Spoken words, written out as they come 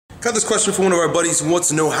Got this question from one of our buddies who wants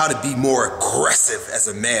to know how to be more aggressive as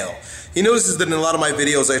a male. He notices that in a lot of my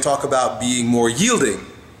videos I talk about being more yielding.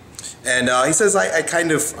 And he says I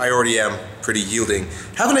already am pretty yielding.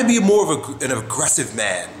 How can I be more of an aggressive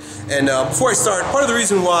man? And before I start, part of the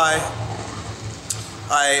reason why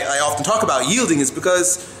I often talk about yielding is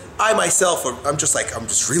because I myself, I'm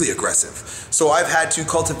just really aggressive. So I've had to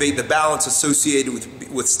cultivate the balance associated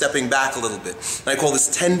with stepping back a little bit. And I call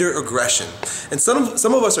this tender aggression. And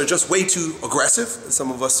some of us are just way too aggressive, and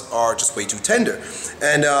some of us are just way too tender.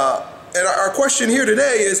 And our question here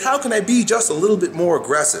today is, how can I be just a little bit more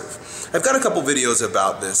aggressive? I've got a couple videos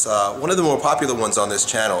about this. One of the more popular ones on this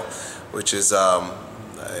channel, which is,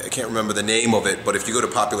 I can't remember the name of it, but if you go to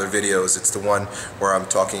popular videos, it's the one where I'm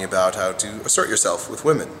talking about how to assert yourself with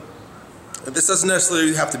women. And this doesn't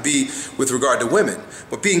necessarily have to be with regard to women,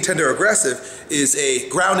 but being tender aggressive is a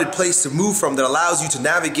grounded place to move from that allows you to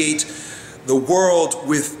navigate the world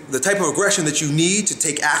with the type of aggression that you need to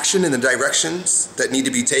take action in the directions that need to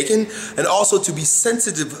be taken, and also to be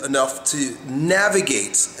sensitive enough to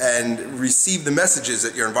navigate and receive the messages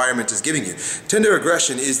that your environment is giving you. Tender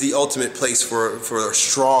aggression is the ultimate place for a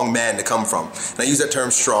strong man to come from. And I use that term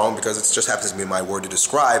strong because it just happens to be my word to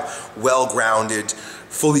describe well-grounded,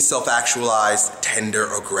 fully self-actualized,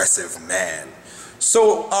 tender, aggressive man.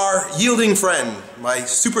 So our yielding friend, my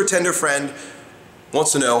super tender friend,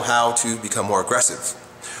 wants to know how to become more aggressive.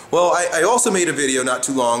 Well, I also made a video not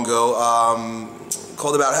too long ago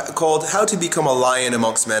called How to Become a Lion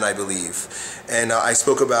Amongst Men, I believe. And I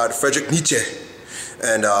spoke about Friedrich Nietzsche,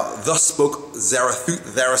 and thus spoke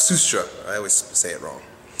Zarathustra. I always say it wrong.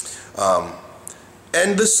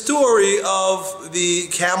 And the story of the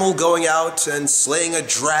camel going out and slaying a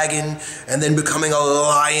dragon and then becoming a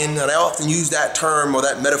lion, and I often use that term or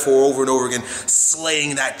that metaphor over and over again,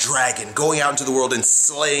 slaying that dragon, going out into the world and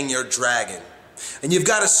slaying your dragon. And you've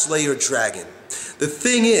got to slay your dragon. The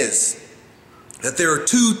thing is that there are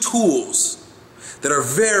two tools that are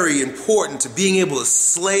very important to being able to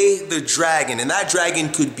slay the dragon. And that dragon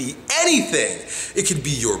could be anything. It could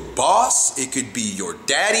be your boss, it could be your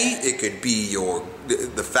daddy, it could be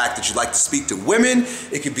the fact that you like to speak to women,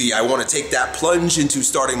 it could be I want to take that plunge into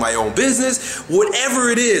starting my own business. Whatever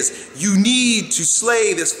it is, you need to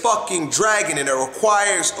slay this fucking dragon, and it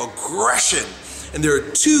requires aggression. And there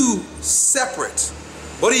are two separate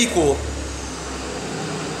but equal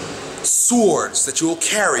swords that you will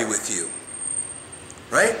carry with you.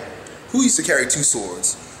 Right? Who used to carry two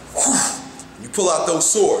swords? You pull out those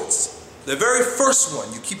swords. The very first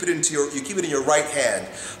one, you keep it in your right hand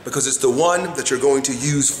because it's the one that you're going to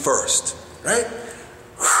use first. Right?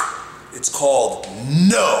 It's called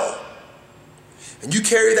no. And you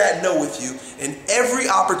carry that no with you, and every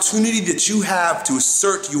opportunity that you have to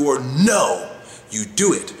assert your no, you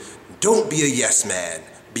do it. Don't be a yes man.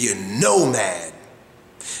 Be a no man.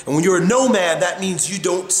 And when you're a no man, that means you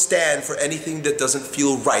don't stand for anything that doesn't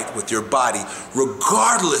feel right with your body,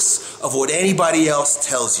 regardless of what anybody else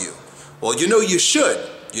tells you. Well, you know you should.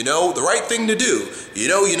 You know the right thing to do. You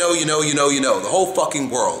know, the whole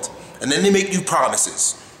fucking world. And then they make you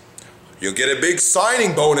promises. You'll get a big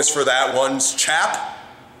signing bonus for that one, chap.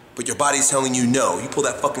 But your body's telling you no. You pull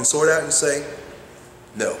that fucking sword out and you say,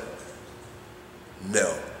 no.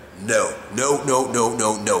 No. No, no, no, no,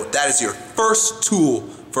 no, no. That is your first tool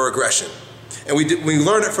for aggression. And we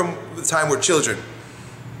learn it from the time we're children.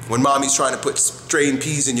 When mommy's trying to put strained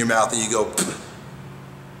peas in your mouth and you go,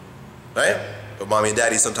 right? But mommy and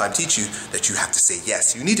daddy sometimes teach you that you have to say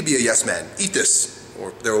yes. You need to be a yes man. Eat this,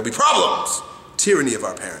 or there will be problems. Tyranny of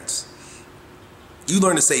our parents. You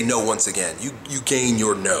learn to say no once again. You gain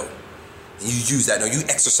your no. And you use that no, you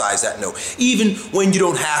exercise that no, even when you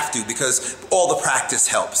don't have to, because all the practice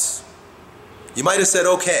helps. You might have said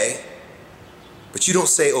okay, but you don't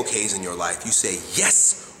say okays in your life. You say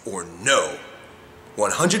yes or no.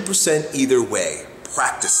 100% either way.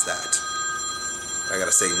 Practice that. I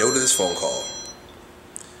gotta say no to this phone call.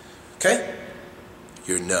 Okay?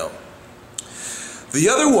 Your no. The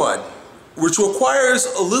other one, which requires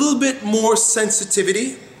a little bit more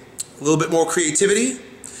sensitivity, a little bit more creativity,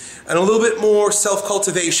 and a little bit more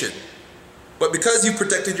self-cultivation. But because you've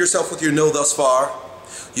protected yourself with your no thus far,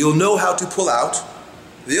 you'll know how to pull out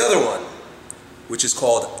the other one, which is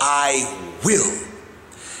called I will.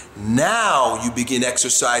 Now you begin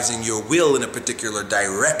exercising your will in a particular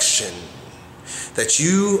direction that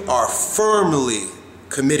you are firmly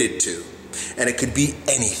committed to. And it could be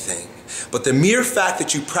anything. But the mere fact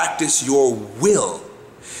that you practice your will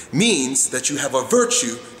means that you have a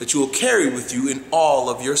virtue that you will carry with you in all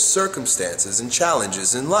of your circumstances and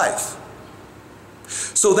challenges in life.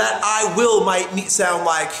 So that I will might sound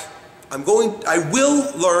like I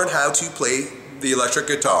will learn how to play the electric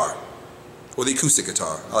guitar or the acoustic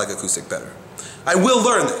guitar. I like acoustic better. I will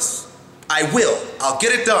learn this. I will. I'll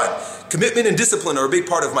get it done. Commitment and discipline are a big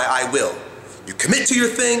part of my I will. You commit to your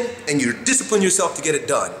thing and you discipline yourself to get it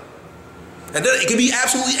done. And then it can be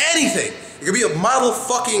absolutely anything. It could be a model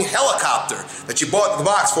fucking helicopter that you bought the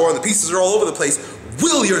box for and the pieces are all over the place.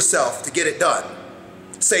 Will yourself to get it done.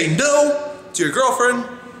 Say no to your girlfriend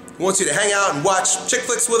who wants you to hang out and watch chick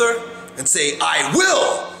flicks with her, and say, I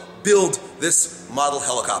will build this model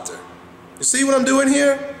helicopter. You see what I'm doing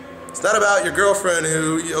here? It's not about your girlfriend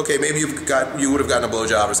who, okay, maybe you would have gotten a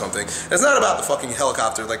blowjob or something. It's not about the fucking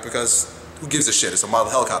helicopter, like, because who gives a shit? It's a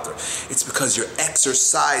model helicopter. It's because you're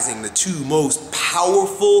exercising the two most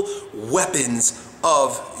powerful weapons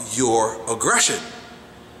of your aggression.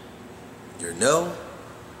 Your no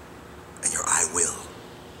and your I will.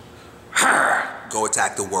 Go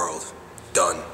attack the world. Done.